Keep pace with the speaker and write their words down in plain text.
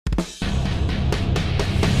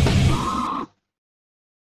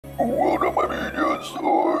one of my minions,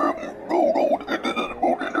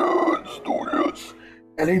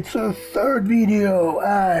 and it's a third video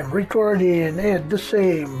I'm recording at the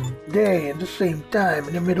same day, at the same time,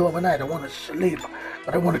 in the middle of the night. I want to sleep,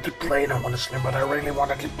 but I wanted to play, and I want to sleep, but I really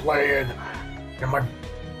wanted to play it, and my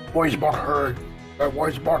voice box hurts. My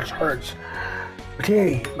voice box hurts.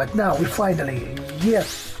 Okay, but now we finally,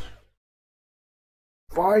 yes,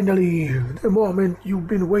 finally, the moment you've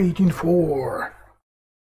been waiting for.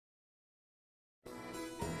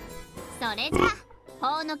 それじゃ、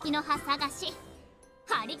ほうの木の葉探し、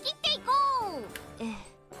張り切っていこ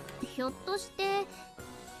う。ひょっとして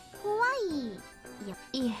怖い？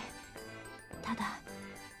いえ、ただ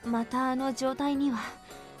またあの状態には。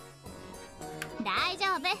大丈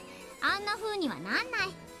夫、あんな風にはなんない。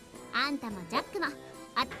あんたもジャックも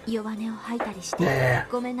弱音を吐いたりして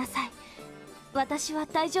ごめんなさい。私は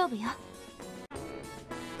大丈夫よ。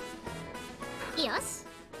よし。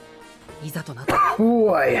いざとなったら僕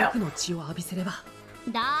の血を浴びせれば。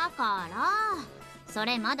だからそ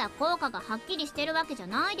れまだ効果がはっきりしてるわけじゃ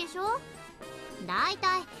ないでしょ。だい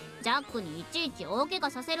たいジャックにいちいち大怪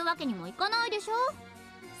我させるわけにもいかないでしょ。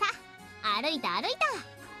さあ、歩いた歩い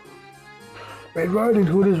た。Red Riding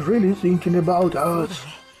Hood is really thinking about us.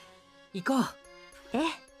 行こう。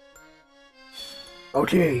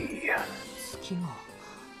Okay. 月も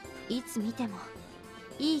いつ見ても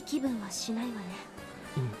いい気分はしないわね。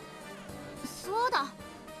そうだ、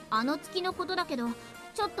あの月のことだけど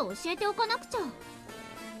ちょっと教えておかなくちゃ。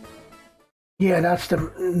Yeah, that's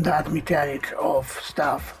that mechanic of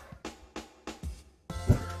stuff.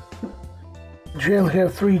 Jail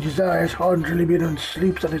have 3 desires: hardly been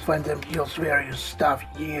sleep, satisfying them, heals various stuff.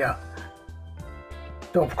 Yeah.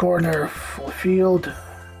 Top corner field.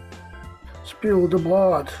 Spill the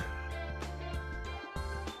blood.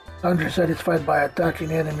 Satisfied by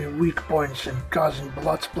attacking enemy weak points and causing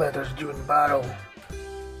blood splatters during battle.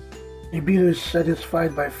 Libido is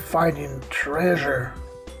satisfied by finding treasure.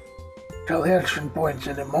 Collection points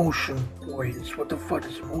and emotion points. What the fuck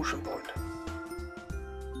is emotion point?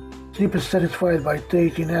 Sleep is satisfied by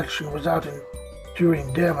taking action without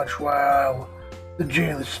enduring damage while the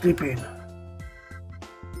jail is sleeping.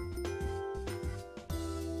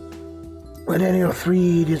 When any of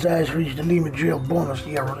 3 desires reach the limit, jail bonus.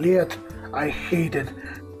 Yeah, roulette. I hate it.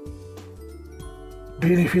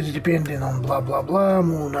 Benefits depending on blah blah blah.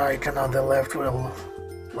 Moon icon on the left will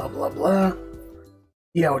blah blah blah.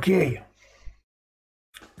 Yeah, okay.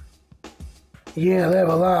 Yeah,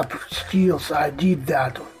 level up skills. I did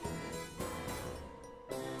that.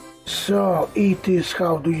 So it is,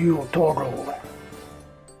 how do you toggle?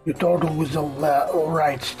 You toggle with the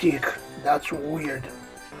right stick. That's weird.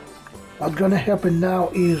 What's gonna happen now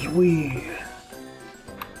is we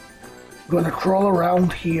gonna crawl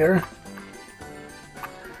around here.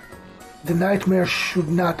 The nightmare should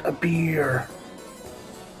not appear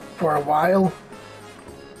for a while.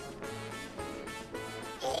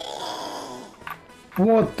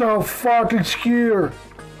 What the fuck is here?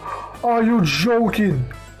 Are you joking?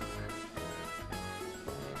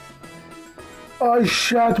 I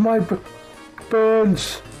shot my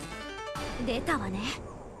pants. 出たわね。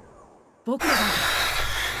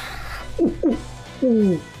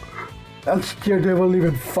That scared the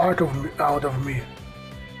living fuck out of me.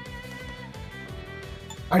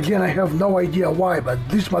 Again, I have no idea why, but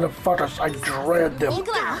these motherfuckers, I dread them.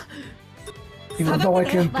 Even though I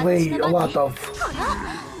can play a lot of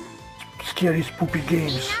scary, spoopy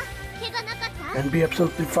games and be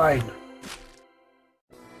absolutely fine.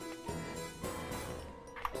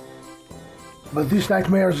 But this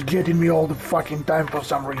nightmare is getting me all the fucking time for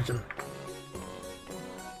some reason.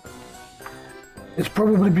 It's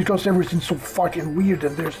probably because everything's so fucking weird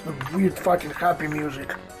and there's the weird fucking happy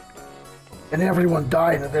music. And everyone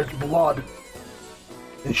dying and there's blood.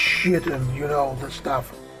 And shit and, you know, the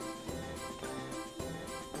stuff.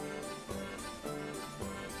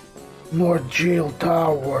 North Jail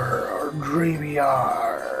Tower,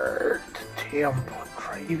 Graveyard Temple,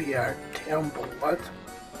 Graveyard Temple, what?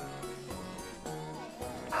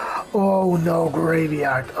 Oh no,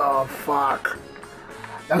 Graveyard, oh fuck.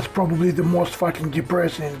 That's probably the most fucking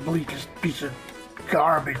depressing and bleakest piece of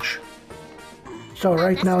garbage. So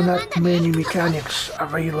right now not many mechanics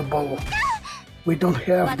available. We don't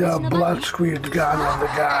have the blood squirt gun on the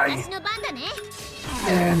guy.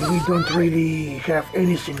 And we don't really have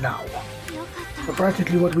anything now. So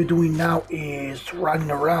practically what we're doing now is running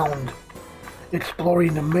around,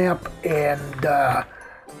 exploring the map, and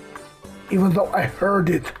even though I heard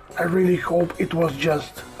it, I really hope it was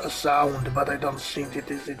just a sound, but I don't think it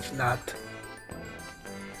is, it's not.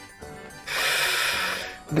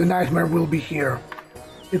 The nightmare will be here.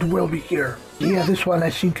 It will be here. Yeah, this one I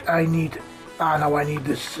think I need... Ah, now I need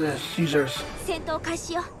this scissors. 戦闘開始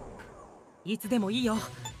しよう。いつでもいいよ。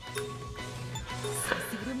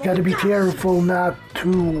 Gotta be careful not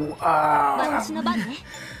to... 私の番ね。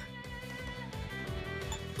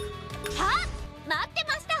はあ、待って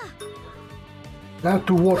ました。 not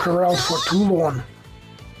to walk around for too long. や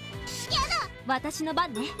だ。私の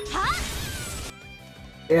番ね。は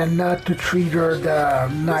あ。 And not to trigger the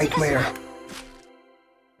nightmare.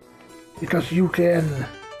 Because you can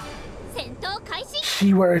戦闘開始。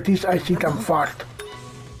 see where it is. I think I'm fucked.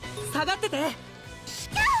 下がってて。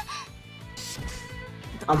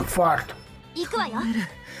 I'm fucked. 行くわよ。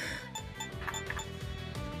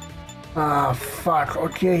 Ah, fuck.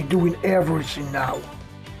 Okay, doing everything now.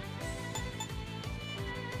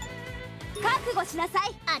 覚悟しなさ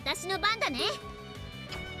い。私の番だね。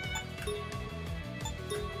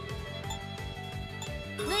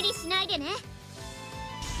無理しないでね。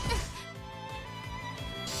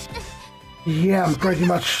 Yeah, I'm pretty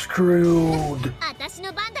much screwed. 私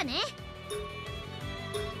の番だね。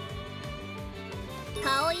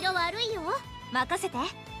顔色悪いよ。任せて。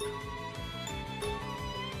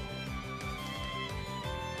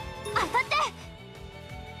当たっ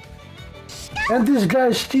て。 And this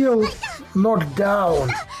guy's still knocked down.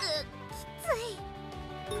 きつい。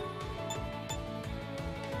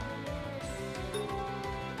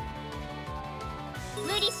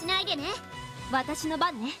無理しないでね。私の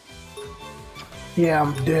番ね。 Yeah,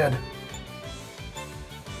 I'm dead.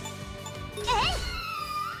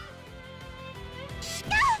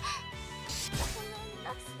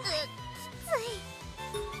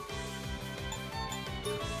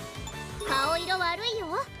 顔色悪いよ。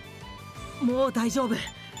もう大丈夫。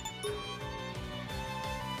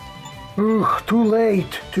 Ugh, too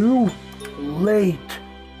late. Too late.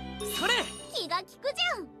 それ。気が利くじ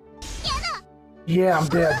ゃん。やだ。 Yeah, I'm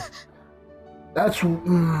dead. That's...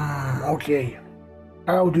 okay.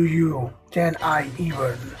 How do you... Can I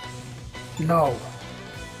even... No.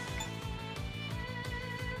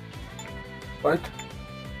 What?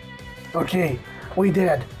 Okay, we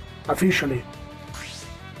dead. Officially.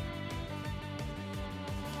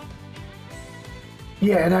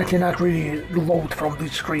 Yeah, and I cannot really load from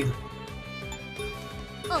this screen.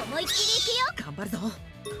 思いっきり行くよ。頑張るぞ。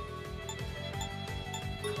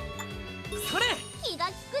それ。気が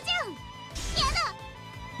利くじゃん。やだ。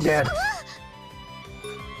 Dead.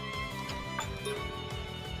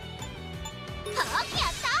 はあ、やっ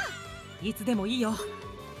た。いつでもいいよ。そ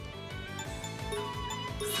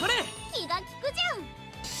れ。気が利くじゃん。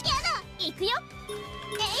やだ。行くよ。え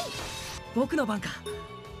い。僕の番か。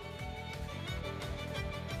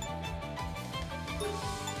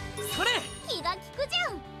それ。気が利くじゃ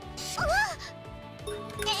ん。うわ。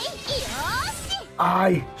えい。よーし。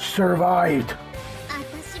 I survived.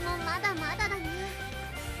 私もまだまだだね。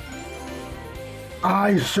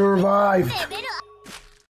 I survived. レベル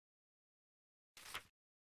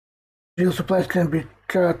Steel supplies can be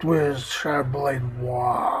cut with sharp blade.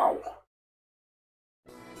 Wow.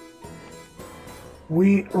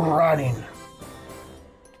 We running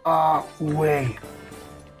away.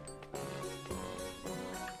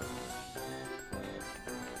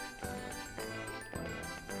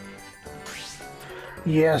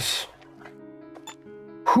 Yes.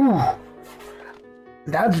 Whew.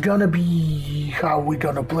 That's gonna be how we're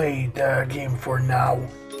gonna play the game for now.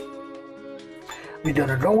 We're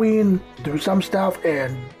gonna go in, do some stuff,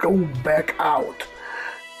 and go back out.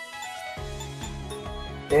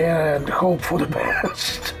 And hope for the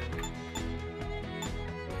best.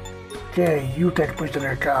 Okay, you take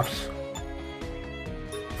prisoner calves.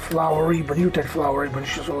 Flower ribbon, you take flower ribbon,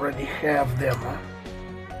 she's already have them.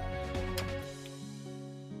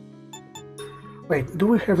 Wait, do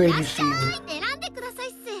we have anything? 選んでください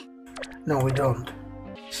っす。 No, we don't.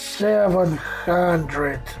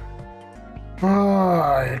 700.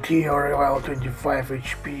 Ah, key or level 25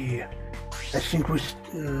 HP. I think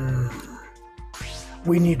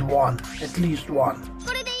we need one, at least one.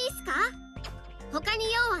 これでいいっすか？他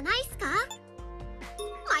に用はないっすか？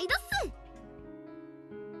毎度っす。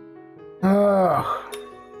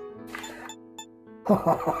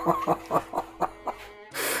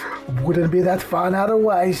 Wouldn't be that fun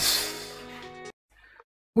otherwise.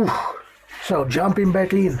 Oof. So jumping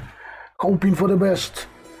back in, hoping for the best.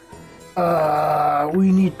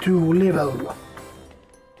 We need to level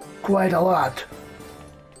quite a lot.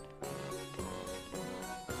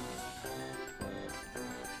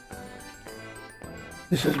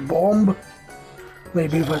 This is bomb.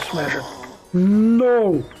 Maybe if I smash it.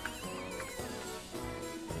 No!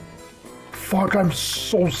 Fuck, I'm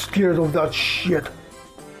so scared of that shit.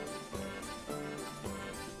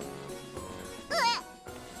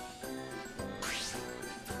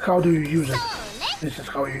 How do you use it? This is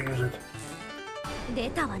how you use it. 出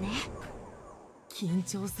たわね。緊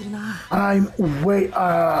張するな。I'm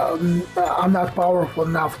not powerful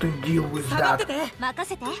enough to deal with that. 任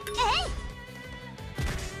せて。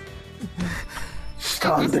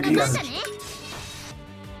Stunned again.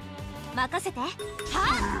 任せて。は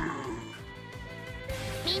あ。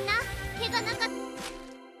みんな怪我なかった。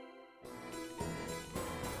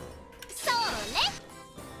それ。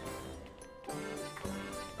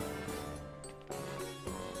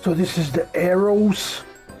So this is the arrows.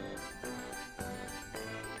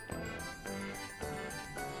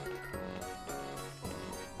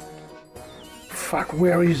 Fuck,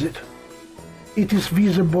 where is it? It is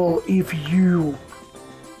visible if you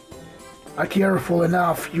are careful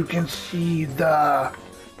enough. You can see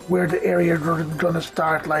where the area is gonna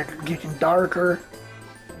start like getting darker.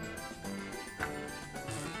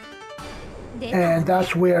 And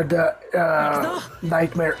that's where the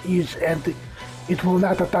nightmare is, and it will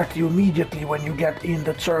not attack you immediately when you get in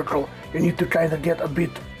the circle. You need to kind of get a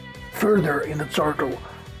bit further in the circle.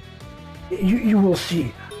 You will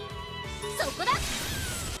see.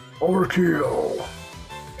 Overkill.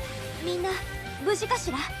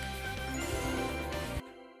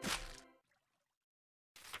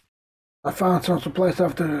 I found some supplies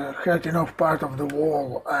after cutting off part of the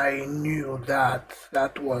wall. I knew that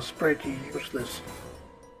was pretty useless.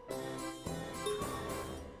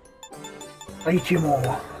 80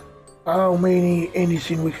 more. How many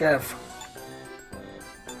anything we have?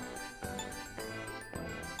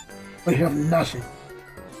 We have nothing.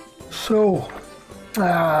 So,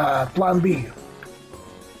 plan B.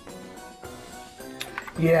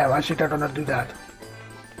 Yeah, I think I'm gonna do that.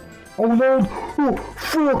 Oh no! Oh,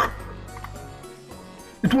 fuck!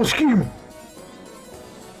 It was him!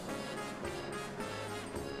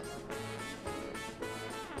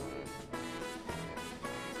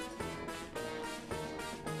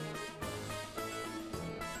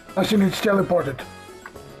 I think it's teleported.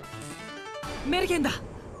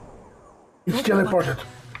 It's teleported.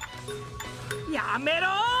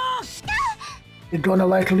 It's gonna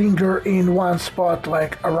like linger in one spot,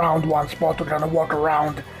 like around one spot. We're gonna walk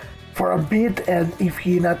around for a bit, and if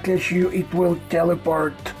he not catch you, it will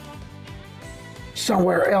teleport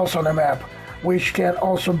somewhere else on the map, which can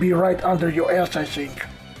also be right under your ass, I think.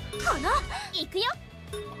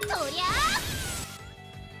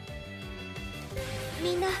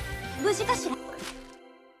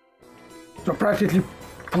 So practically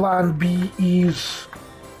plan B is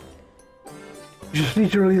just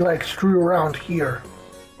literally like screw around here.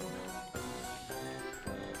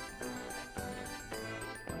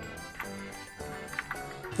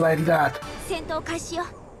 Like that.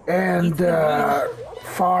 And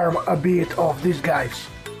farm a bit of these guys.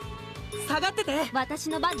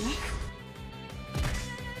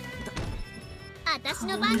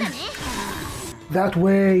 That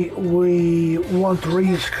way we won't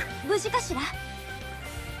risk.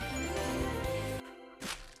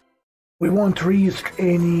 We won't risk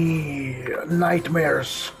any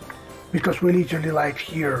nightmares because we're literally like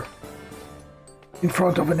here in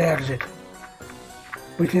front of an exit.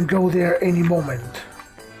 We can go there any moment.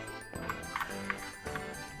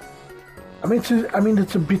 I mean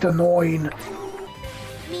it's a bit annoying.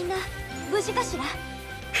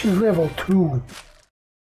 She's level 2.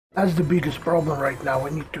 That's the biggest problem right now.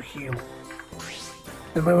 We need to heal.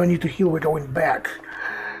 And when we need to heal, we're going back.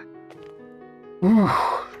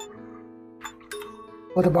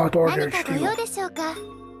 What about order HQ?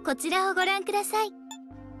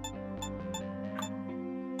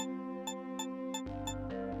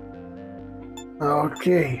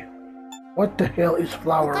 Okay. What the hell is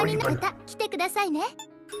flower ribbon?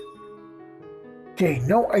 Okay,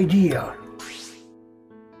 no idea.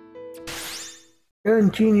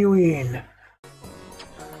 Continuing.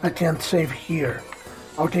 I can't save here.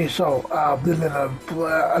 Okay, so let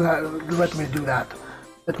me do that.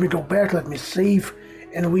 Let me go back, let me save,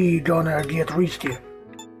 and we gonna get risky.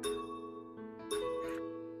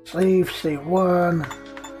 Save 1,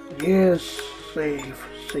 yes, save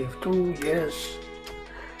 2, yes.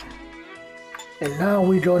 And now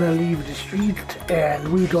we're gonna leave the street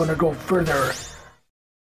and we're gonna go further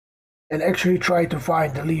and actually try to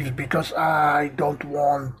find the leaves, because I don't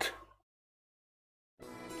want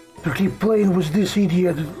to keep playing with this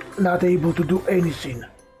idiot not able to do anything.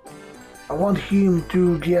 I want him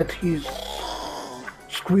to get his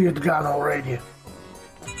squirt gun already.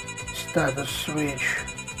 Status switch.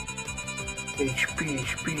 HP.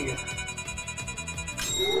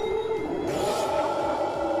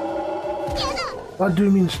 What do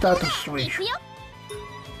you mean status switch?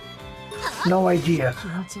 No idea.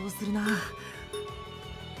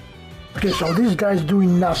 Okay, so this guy's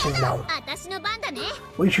doing nothing now. 私の番だね。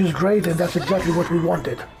 Which is great, and that's exactly what we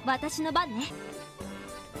wanted. 私の番ね。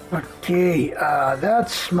 Okay, that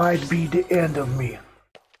might be the end of me.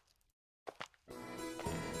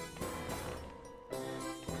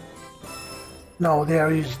 No,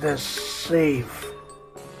 there is the save.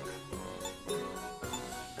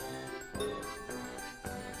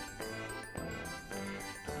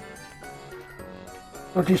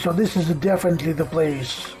 Okay, so this is definitely the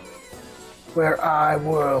place where I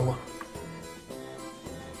will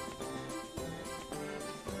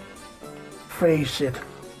face it.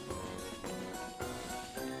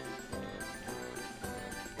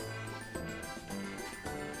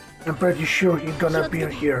 I'm pretty sure he's gonna appear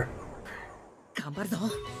here. 頑張るぞ。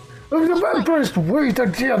 I pressed wait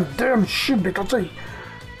again, damn shit, because I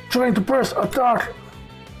trying to press attack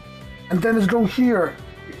and then it's go here.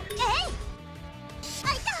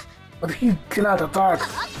 But he cannot attack.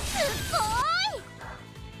 すごい。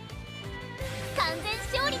完全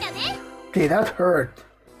勝利だね。 Okay, that hurt.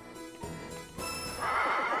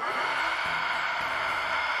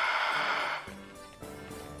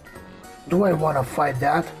 Do I wanna fight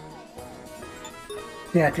that?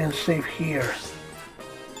 Yeah, I can save here.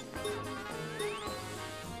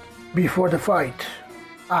 Before the fight.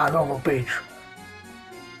 Ah, normal page.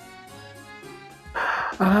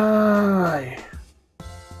 Aye.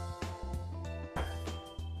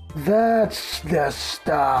 That's the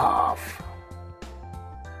stuff.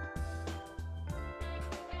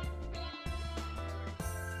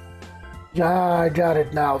 Yeah, I got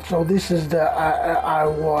it now. So this is the... I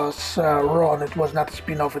was wrong. It was not a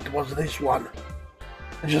spin-off, it was this one.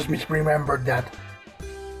 I just misremembered that.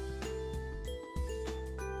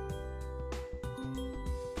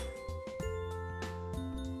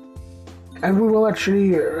 And we will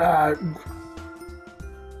actually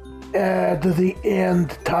add the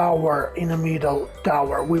end tower in the middle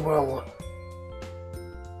tower. We will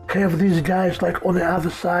have these guys like on the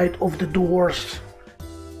other side of the doors,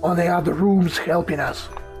 on the other rooms helping us.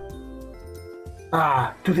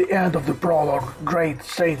 Ah, to the end of the prologue. Great,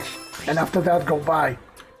 saints. And after that go by.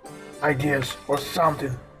 Ideas or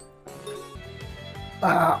something.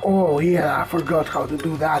 Oh yeah, I forgot how to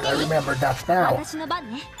do that. I remember that now. 私の番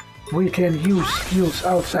ね。 We can use skills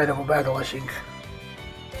outside of a battle, I think.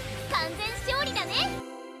 完全勝利だね。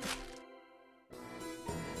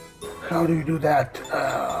 How do you do that?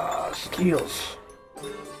 Skills.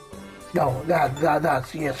 No,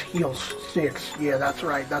 that's, yes, heals 6. Yeah, that's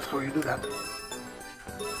right, that's how you do that.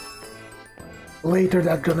 Later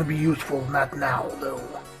that's gonna be useful, not now, though.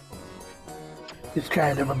 It's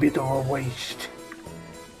kind of a bit of a waste.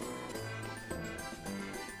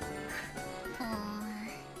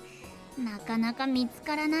 なかなか見つ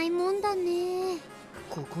からないもんだね。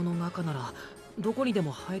ここの中ならどこにで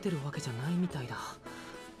も生えてるわけじゃないみたいだ。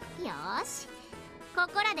よーし、こ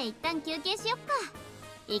こらで一旦休憩しよっか。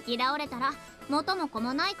行き倒れたら元も子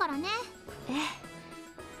もないからね。ええ。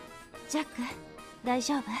ジャック、大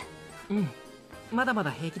丈夫？うん、まだま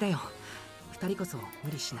だ平気だよ。二人こそ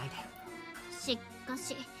無理しないで。しか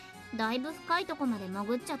し、だいぶ深いとこまで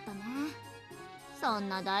潜っちゃったね。そん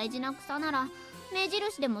な大事な草なら目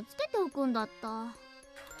印でもつけておくんだった。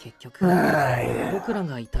結局僕ら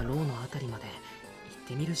がいた牢のあたりまで行っ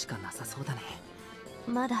てみるしかなさそうだね。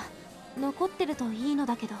まだ残ってるといいの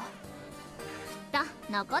だけど。きっと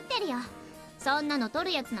残ってるよ。そんなの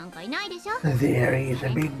取るやつなんかいないでしょ。 There is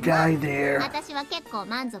a big guy there. 私は結構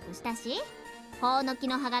満足したし、ほのき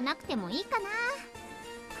の葉がなくてもいいかな。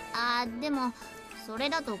でもそれ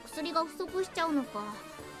だと薬が不足しちゃうのか。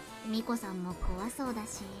ミコさんも怖そうだ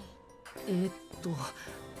し。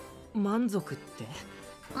満足って？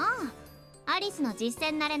アリスの実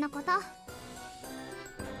践慣れのこと。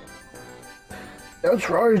That's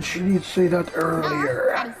right, she did say that ア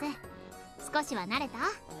earlier. リス、少しは慣れた？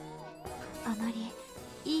あまり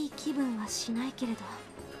いい気分はしないけれど。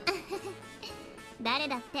誰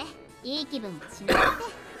だっていい気分はしないっ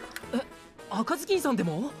て。赤ずきんさんで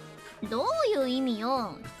も？どういう意味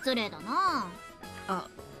よ。失礼だな。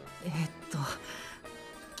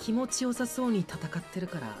気持ちよさそうに戦ってる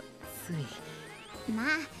からつい。まあ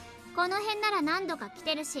この辺なら何度か来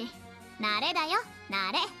てるし、慣れだよ、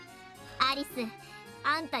慣れ。アリス、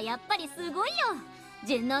あんたやっぱりすごいよ。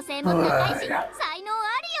順応性も高いし、才能あ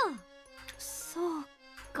るよ。そう。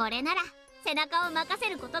これなら背中を任せ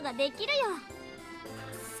ることができるよ。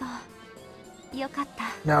そう。よかった。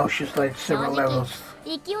Now she's like several levels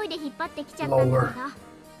勢いで引っ張ってきちゃったんだ lower. けど、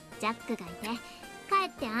ジャックがいてかえっ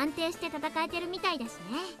て安定して戦えてるみたいだし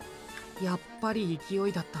ね。やっぱり勢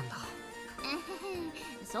いだったんだ。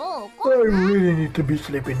そう、 I really need to be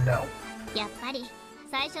sleeping now. やっぱり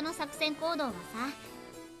最初の作戦行動はさ、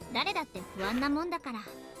誰だって不安なもんだから、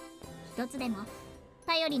一つでも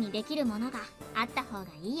頼りにできるものがあった方が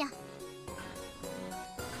いいよ。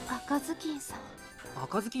赤ずきんさん。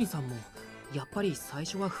赤ずきんさんもやっぱり最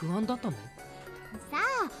初は不安だったの？さ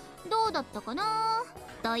あ、どうだったかな。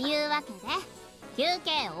というわけで休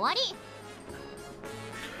憩終わり。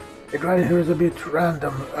The guy here is a bit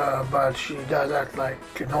random, but she does act like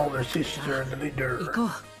an older sister and the leader. 行こう。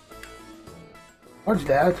 What's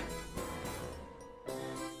that?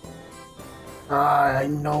 I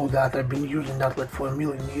know that. I've been using that like for a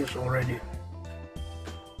million years already.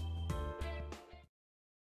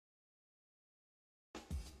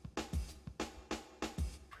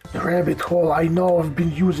 The rabbit hole, I know, I've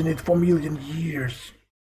been using it for a million years.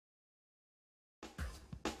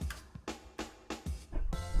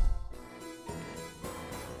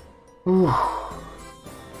 Ooh.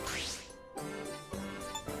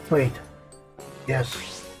 Wait. Yes.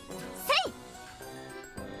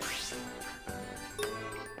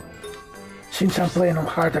 Since I'm playing on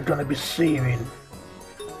hard, I'm gonna be saving.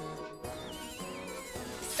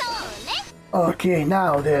 Okay,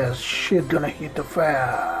 now there's shit gonna hit the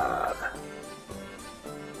fan.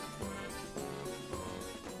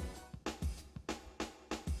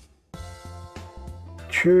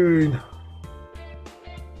 Chain.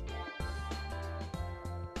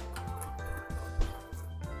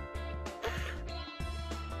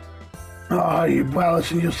 You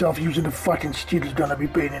balancing yourself using the fucking stick is gonna be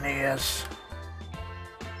pain in the ass.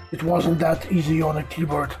 It wasn't that easy on a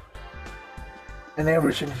keyboard. And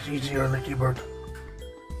everything is easier on the keyboard.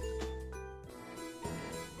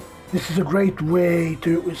 This is a great way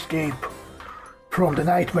to escape from the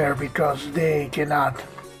nightmare because they cannot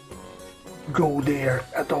go there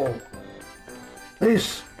at all.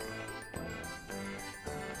 This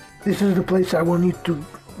is the place I will need to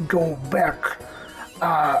go back.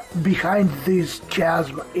 Behind this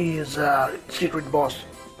chasm is a secret boss,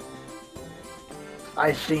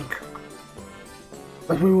 I think.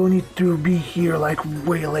 But we will need to be here like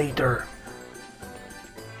way later.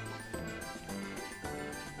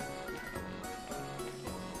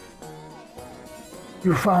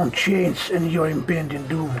 You found chains and your impending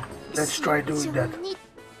doom. Let's try doing that.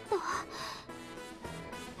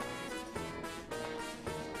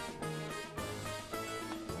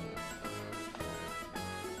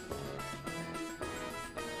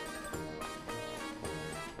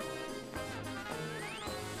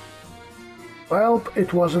 Well,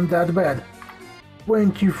 it wasn't that bad.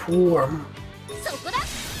 24.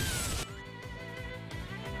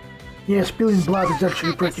 Yeah, spilling blood is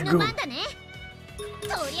actually pretty good.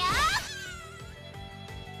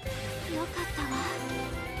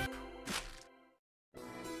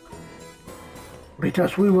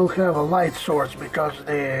 Because we will have a light source because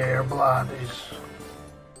their blood is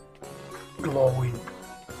glowing.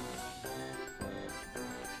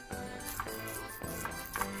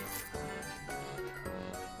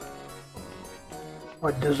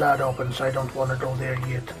 What does that open? So I don't want to go there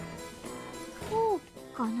yet.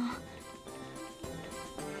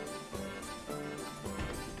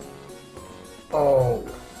 Oh.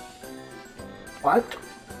 What?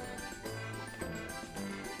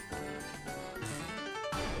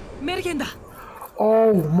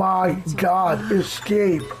 Oh my god,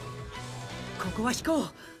 escape!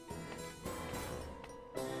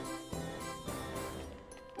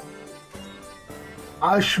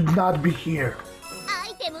 I should not be here.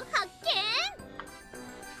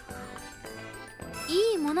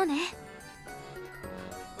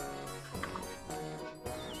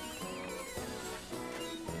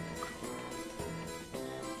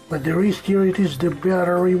 But the riskier it is, the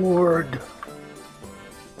better reward.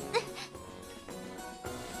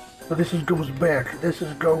 So this goes back. This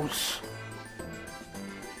goes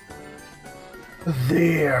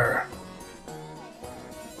there.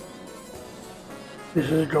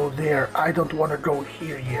 This go there. I don't want to go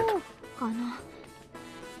here yet.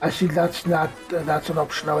 I think that's not. That's an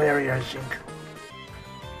optional area. I think.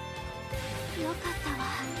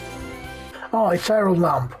 Oh, it's iron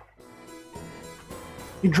lamp.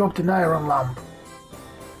 He dropped an iron lamp.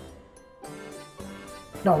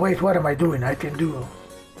 No, wait. What am I doing? I can do.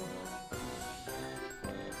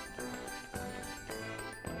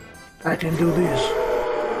 I can do this.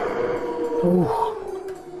 Oh.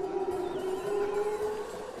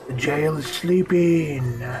 The jail is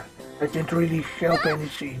sleeping. I can't really help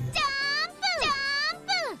anything.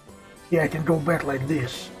 Yeah, I can go back like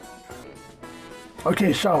this.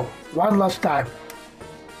 Okay, so, one last time.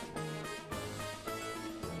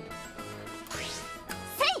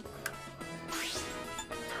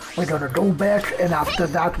 We're gonna go back, and after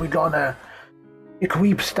that we're gonna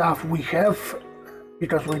equip stuff we have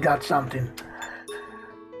because we got something.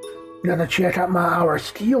 Gonna check out our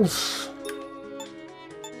skills.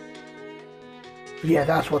 Yeah,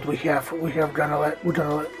 that's what we have. We're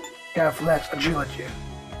gonna have less agility.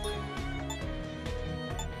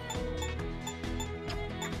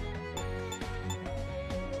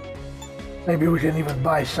 Maybe we can even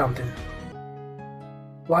buy something.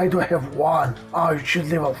 Why do I have one? Oh,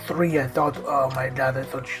 she's level 3. I thought, oh my god, I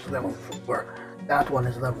thought she's level 4. That one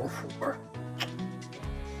is level 4.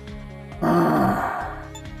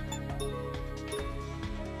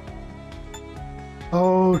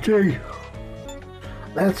 Okay.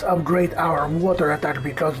 Let's upgrade our water attack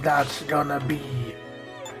because that's gonna be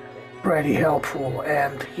pretty helpful.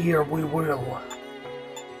 And here we will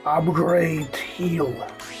upgrade heal.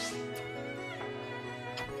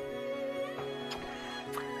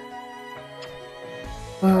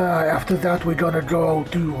 After that, we're gonna go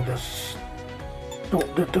do this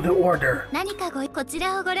to the order.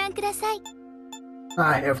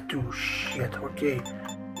 I have to shit. Okay,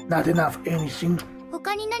 not enough anything.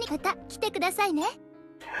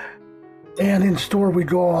 And in store we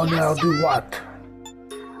go on now. Do what?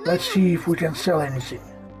 Let's see if we can sell anything.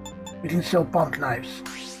 We can sell pump knives.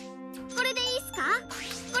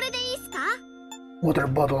 Water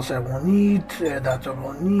bottles I won't need. That I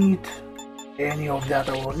won't need. Any of that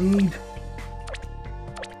I will need.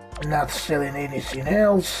 Not selling anything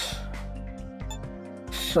else.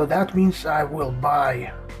 So that means I will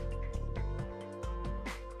buy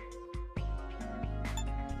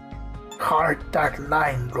hardtack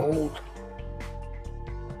 9 gold.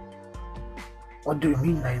 What do you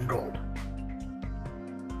mean 9 gold?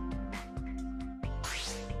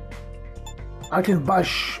 I can buy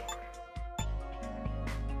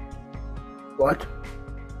what?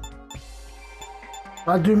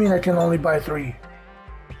 What do you mean I can only buy 3?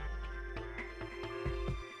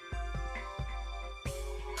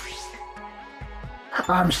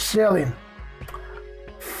 I'm selling.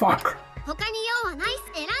 Fuck.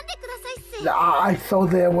 I thought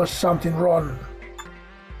there was something wrong.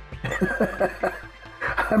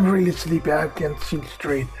 I'm really sleepy. I can't think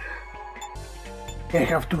straight. I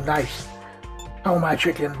have 2 knives. How much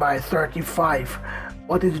I can buy? 35.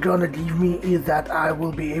 What it's gonna give me is that I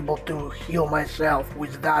will be able to heal myself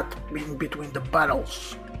with that being between the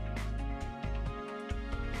battles.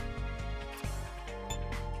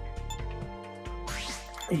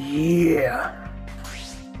 Yeah.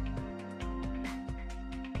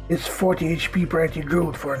 It's 40 HP pretty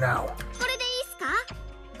good for now.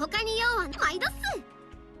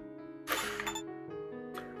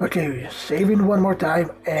 Okay, saving one more time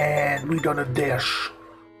and we're gonna dash.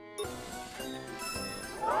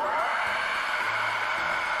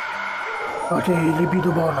 Okay,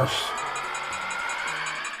 libido bonus.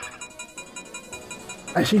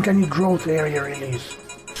 I think I need growth area release.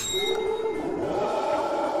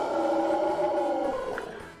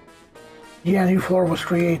 Yeah, new floor was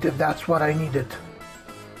created, that's what I needed.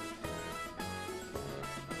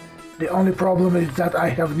 The only problem is that I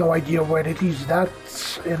have no idea where it is.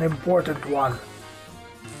 That's an important one.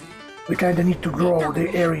 We kinda need to grow the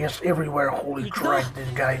areas everywhere. Holy Christ, this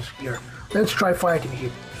guy's here. Let's try fighting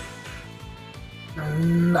him.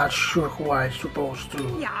 I'm not sure who I'm supposed to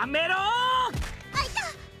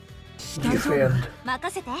defend.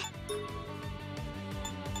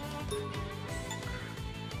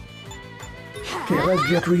 Okay, let's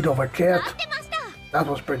get rid of a cat. That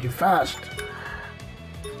was pretty fast.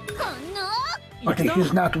 Okay,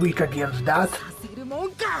 he's not weak against that.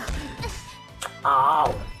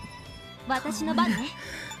 Ow.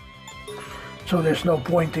 So there's no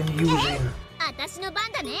point in using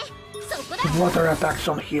water attacks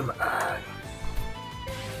on him.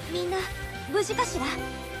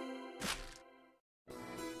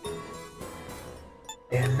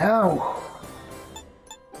 And now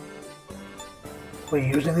we're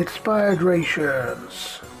using expired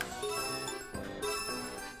rations.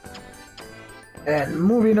 And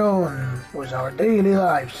moving on with our daily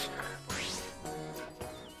lives.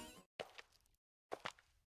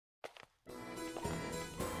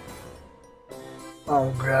 Oh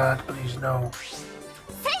god, please no.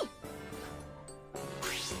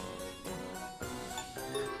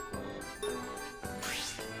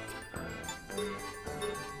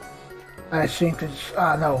 I think it's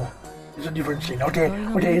no. It's a different scene. Okay,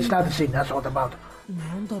 it's not the scene, that's what about.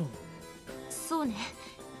 そうね。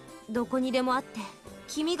どこにでもあって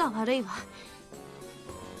気味が悪いわ。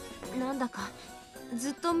なんだか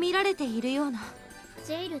ずっと見られているような。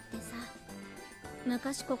ジェイルってさ、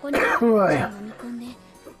昔ここに飲み込んで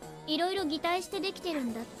いろいろ擬態してできてる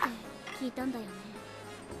んだって聞いたんだよね。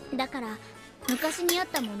だから昔にあっ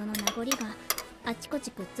たものの名残があちこち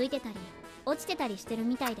くっついてたり落ちてたりしてる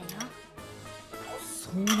みたいだよ。そ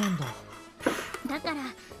うなんだ。だから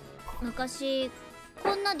昔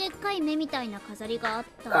こんなでっかい目みたいな飾りがあっ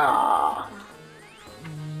たんだ。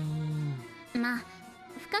まあ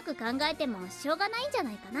深く考えてもしょうがないんじゃ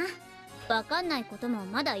ないかな。わかんないことも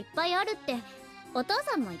まだいっぱいあるってお父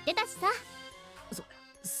さんも言ってたしさ。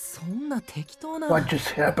そんな適当な。 What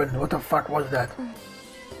just happened? What the fuck was that?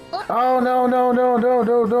 Oh no no no no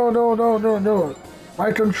no no no no no no!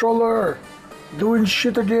 My controller doing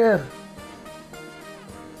shit again.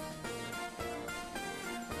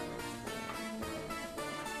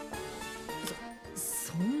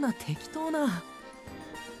 そんな適当な。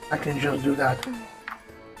 I can just do that.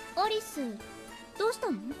 アリスどうし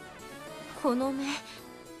たの？この目、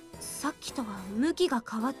さっきとは向きが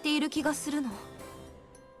変わっている気がするの。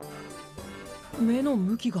目の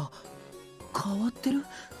向きが変わってる？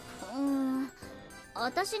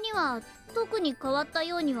私には特に変わった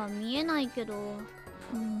ようには見えないけど、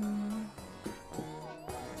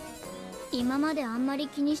今まであんまり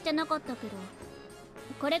気にしてなかったけど、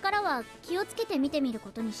これからは気をつけて見てみるこ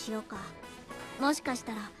とにしようか。もしかし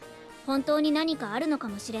たら本当に何かあるのか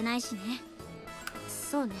もしれないしね。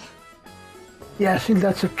そうね。 Yeah, I think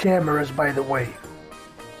that's the cameras, by the way.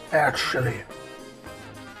 Actually.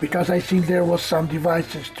 Because I think there was some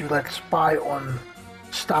devices to like spy on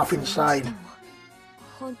stuff inside.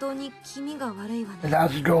 本当に気味が悪いわね。 And that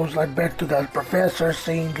goes like back to that professor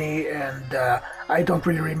Cindy and I don't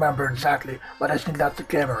really remember exactly, but I think that's the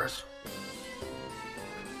cameras.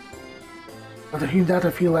 But I think that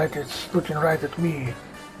I feel like it's looking right at me.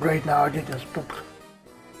 Right now I'm getting spooked.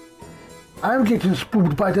 I'm getting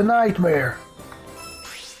spooked by the nightmare.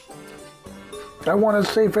 I want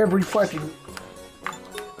to save every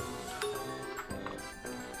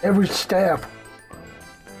step.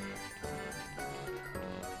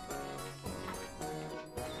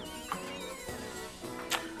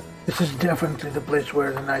 This is definitely the place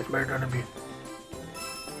where the nightmare gonna be.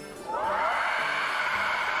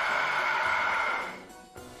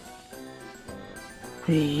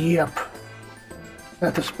 Yep.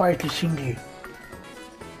 That's a spiky Cindy.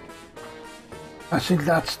 I think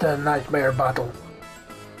that's the nightmare battle.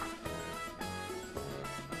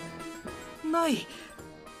 ない。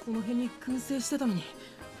この辺に燻製してたのに。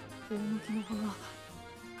大向きの葉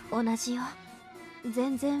が。同じよ。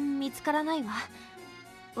全然見つからないわ。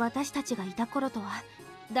私たちがいた頃とは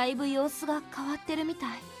だいぶ様子が変わってるみたい。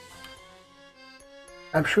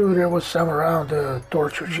 I'm sure there was some around the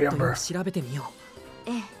torture chamber. 調べてみよう。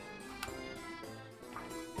ええ。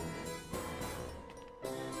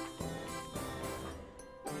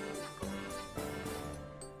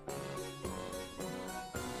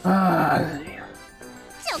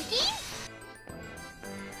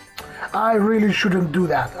 I really shouldn't do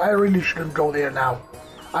that. I really shouldn't go there now.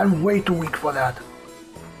 I'm way too weak for that.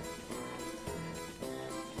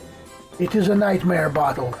 It is a nightmare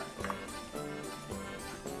battle.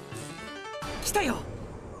 来たよ。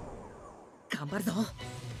頑張るぞ。さ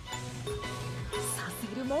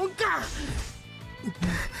せるもんか。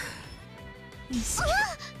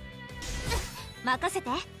任せて。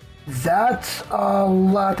 That's a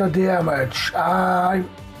lot of damage.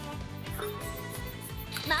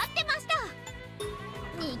 待ってました。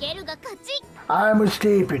逃げるが勝ち。 I'm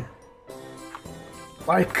escaping.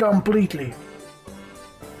 Like completely.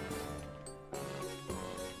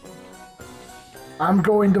 I'm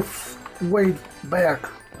going the way back.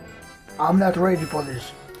 I'm not ready for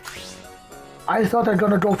this. I thought I'm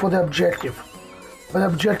gonna go for the objective. But the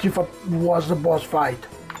objective was the boss fight.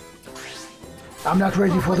 I'm not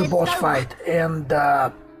ready for the boss fight. And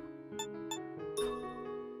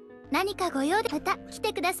何かご用でまた来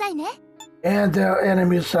てくださいね。 and the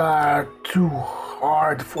enemies are too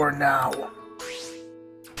hard for now.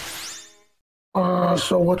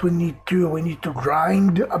 So what we need to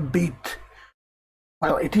grind a bit.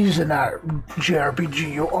 Well, it is an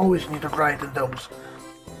JRPG, you always need to grind in those.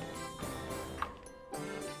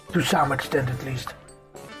 To some extent at least.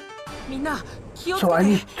 みんな気をつけて。 So I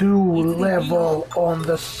need to level on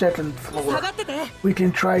the second floor. 下がってて。 We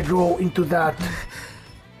can try go into that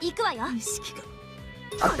行くわよ。意識が。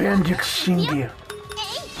 appendix Cindy. やった。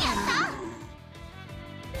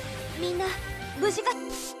みんな無事か。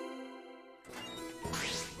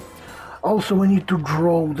 Also, we need to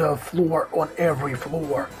draw the floor, on every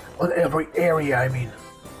area, I mean.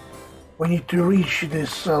 We need to reach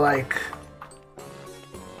this, like,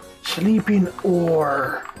 sleeping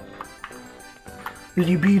or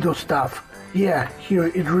libido stuff. Yeah, here,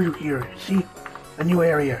 it really here. See? A new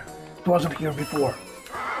area. It wasn't here before.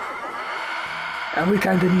 And we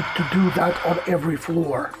kinda need to do that on every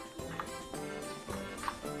floor.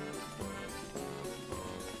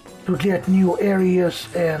 To get new areas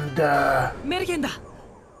and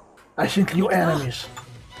I think new enemies.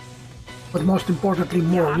 But most importantly,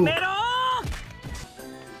 more loot.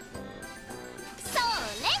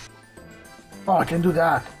 Oh, I can do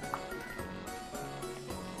that.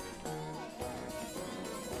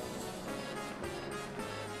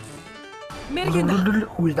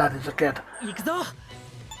 Who is that? It's a cat.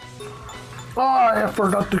 Oh, I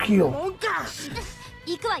forgot to heal.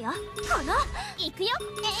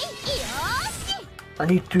 I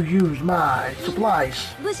need to use my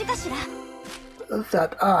supplies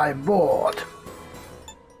that I bought.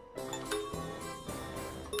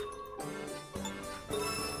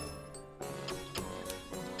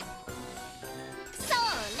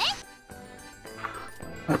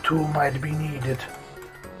 A tool might be needed.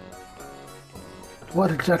 But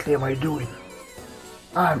what exactly am I doing?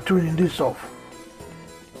 I'm turning this off.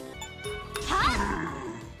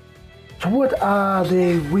 So what are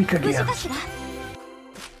they weak against?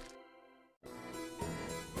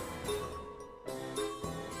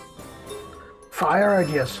 Fire, I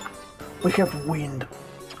guess. We have wind.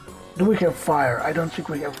 Do we have fire? I don't think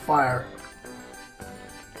we have fire.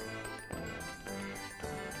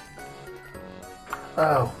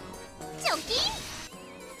 Oh.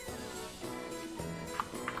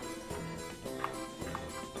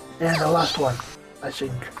 And the last one, I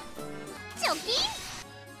think.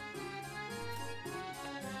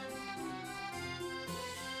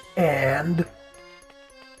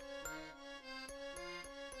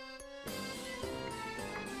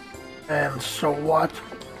 And so what?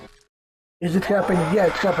 Is it happening? Yeah,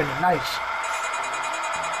 it's happening. Nice.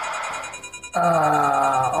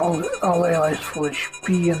 All allies full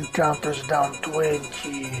HP and counters down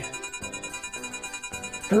 20.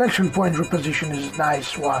 Selection point reposition is a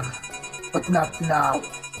nice one, but not now.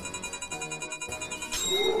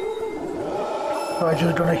 So I'm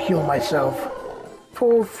just gonna heal myself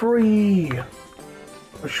for free.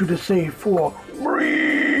 Or should I say for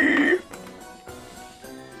free?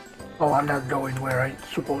 Oh, I'm not going where I'm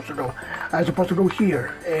supposed to go. I'm supposed to go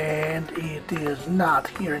here, and it is not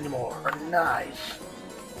here anymore. Nice.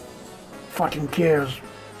 Fucking cares.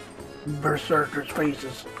 Berserkers'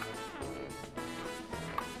 faces.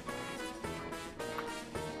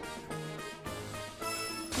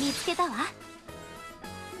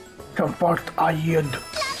 Compact iod.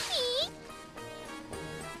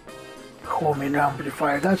 Homing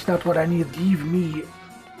amplifier. That's not what I need. Give me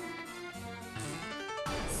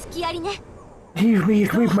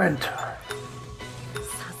equipment.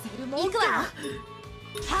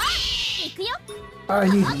 I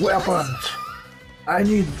need weapons. I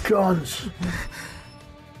need guns.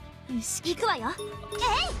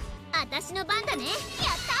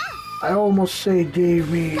 I almost say give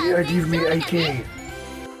me AK.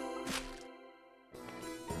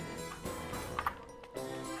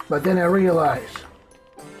 But then I realize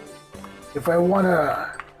if I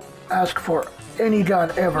wanna ask for any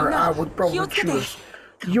gun ever, I would probably choose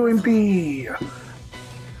UMP.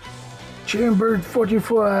 Chambered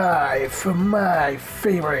 45, my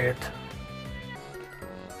favorite.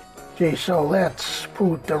 Okay, so let's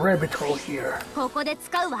put the rabbit hole here.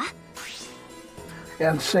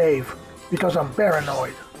 And save, because I'm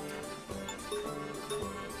paranoid.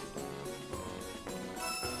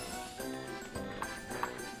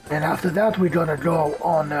 And after that we're gonna go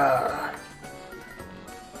on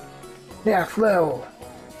next level.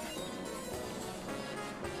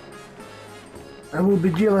 And we'll be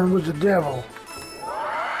dealing with the devil.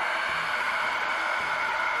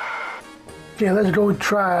 Okay, let's go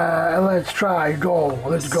try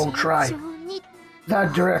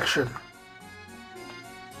that direction.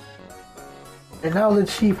 And now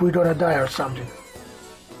let's see if we're gonna die or something.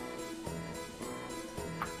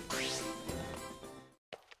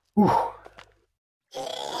 Ooh.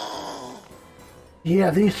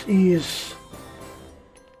 Yeah, this is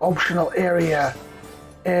optional area,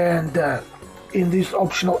 and in this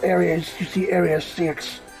optional area you see area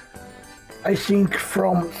 6. I think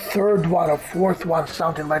from third one or fourth one,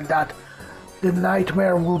 something like that, the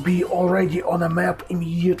nightmare will be already on a map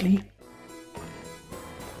immediately.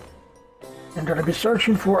 And gonna be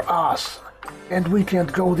searching for us, and we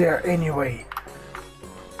can't go there anyway.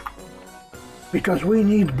 Because we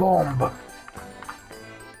need bomb.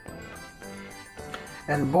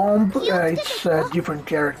 And bomb, it's a different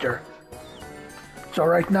character. So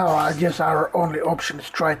right now I guess our only option is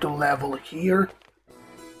try to level here.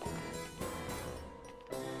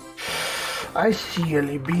 I see a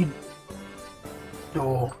libido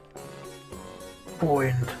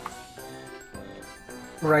point.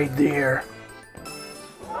 right there.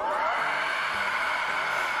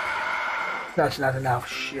 That's not enough.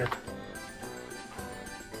 Shit.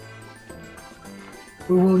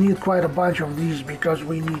 We will need quite a bunch of these because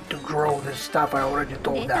we need to grow this stuff. I already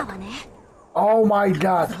told that. Oh my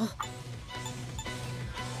god.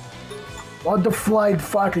 What the flying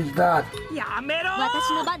fuck is that?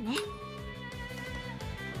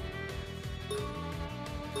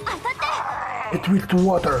 It with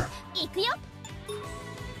water.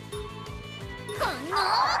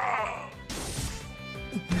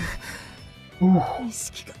 Ooh.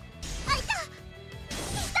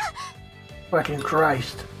 Fucking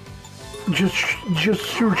Christ. Just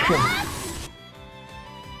shoot him.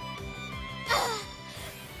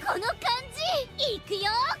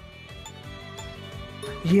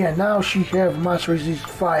 Yeah, now she have mass resist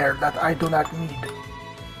fire that I do not need.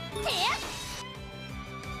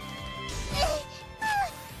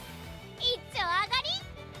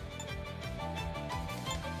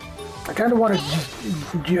 I kinda wanna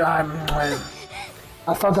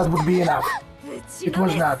I thought that would be enough. It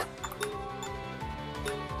was not.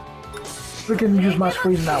 We can use mass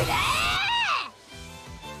freeze now.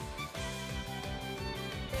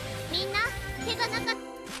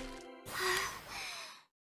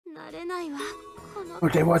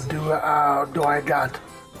 Okay, what do I got?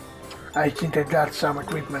 I think I got some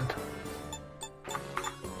equipment.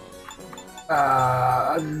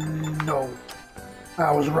 No.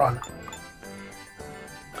 I was wrong.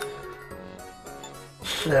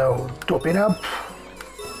 So, top it up.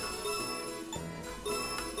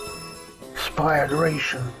 Expired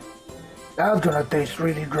ration. That's gonna taste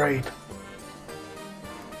really great.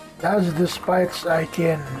 That's the spikes I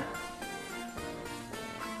can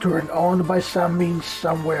turn on by some means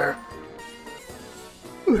somewhere.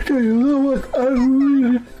 Okay, you know what? I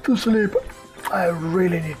really need to sleep. I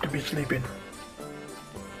really need to be sleeping.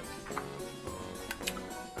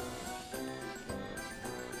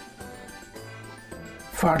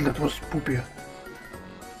 Fuck, that was poopy.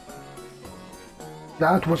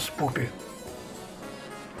 That was poopy.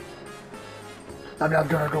 I'm not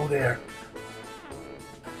gonna go there.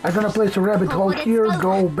 I'm gonna place a rabbit hole here,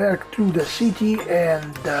 go back to the city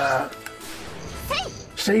and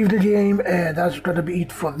save the game, and that's gonna be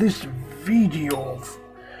it for this video.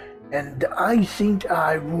 And I think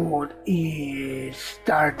I would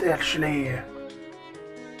start actually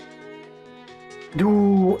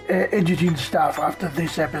do editing stuff after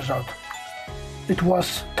this episode. It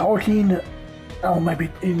was talking, oh maybe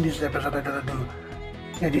in this episode I'm gonna do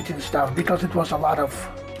editing stuff because it was a lot of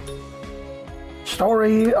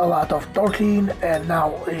story, a lot of talking, and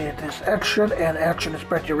now it is action, and action is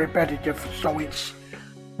pretty repetitive, so it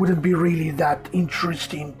wouldn't be really that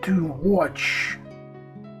interesting to watch.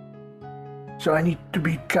 So I need to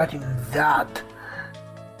be cutting that.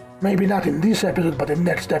 Maybe not in this episode, but in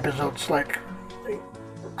next episodes, like,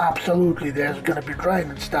 absolutely there's gonna be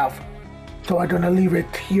grinding stuff. So I'm gonna leave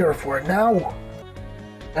it here for now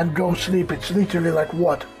and go sleep. It's literally like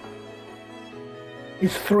what?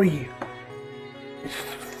 It's 3. It's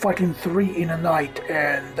fucking 3 in the night,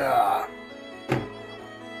 and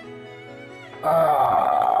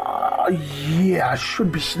yeah, I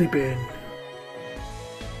should be sleeping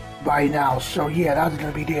by now. So yeah, that's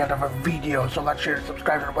gonna be the end of a video. So like, share,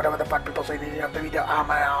 subscribe, and whatever the fuck people say at the end of the video. I'm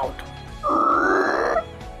out.